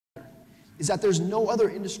is that there's no other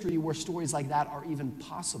industry where stories like that are even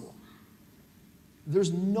possible.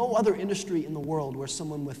 There's no other industry in the world where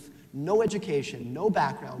someone with no education, no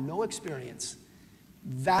background, no experience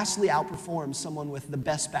vastly outperforms someone with the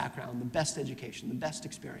best background, the best education, the best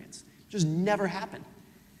experience. It just never happened.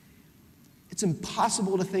 It's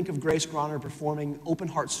impossible to think of Grace Groner performing open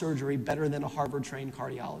heart surgery better than a Harvard-trained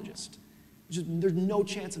cardiologist. There's no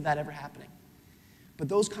chance of that ever happening. But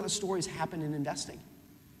those kind of stories happen in investing.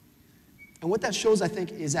 And what that shows, I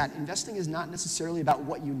think, is that investing is not necessarily about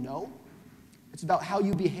what you know. It's about how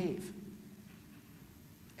you behave.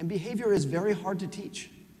 And behavior is very hard to teach,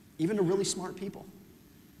 even to really smart people.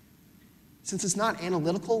 Since it's not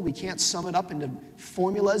analytical, we can't sum it up into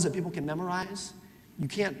formulas that people can memorize. You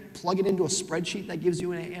can't plug it into a spreadsheet that gives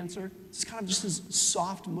you an answer. It's kind of just this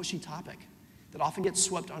soft, mushy topic that often gets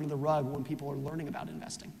swept under the rug when people are learning about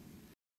investing.